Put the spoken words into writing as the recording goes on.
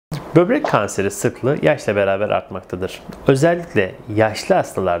Böbrek kanseri sıklığı yaşla beraber artmaktadır. Özellikle yaşlı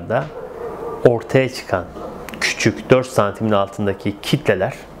hastalarda ortaya çıkan küçük 4 santimin altındaki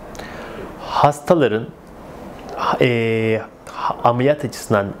kitleler hastaların ameliyat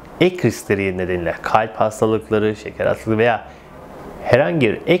açısından ek riskleri nedeniyle kalp hastalıkları, şeker hastalığı veya herhangi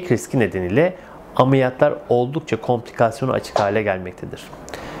bir ek riski nedeniyle ameliyatlar oldukça komplikasyona açık hale gelmektedir.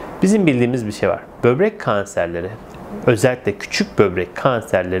 Bizim bildiğimiz bir şey var. Böbrek kanserleri, özellikle küçük böbrek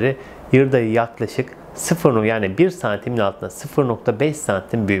kanserleri yılda yaklaşık 1 santimin altında 0,5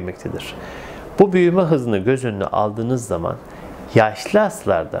 santim büyümektedir. Bu büyüme hızını göz önüne aldığınız zaman yaşlı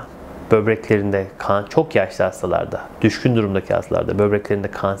hastalarda, böbreklerinde çok yaşlı hastalarda, düşkün durumdaki hastalarda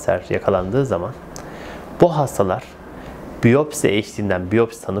böbreklerinde kanser yakalandığı zaman bu hastalar biyopsi eşliğinden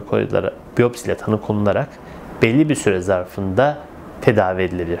biyopsiyle tanı konularak belli bir süre zarfında tedavi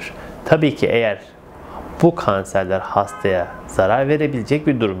edilebilir. Tabii ki eğer bu kanserler hastaya zarar verebilecek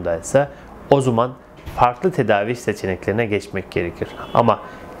bir durumdaysa o zaman farklı tedavi seçeneklerine geçmek gerekir. Ama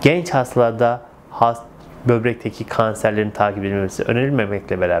genç hastalarda böbrekteki kanserlerin takip edilmesi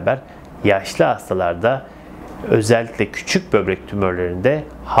önerilmemekle beraber yaşlı hastalarda özellikle küçük böbrek tümörlerinde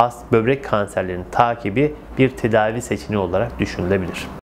böbrek kanserlerinin takibi bir tedavi seçeneği olarak düşünülebilir.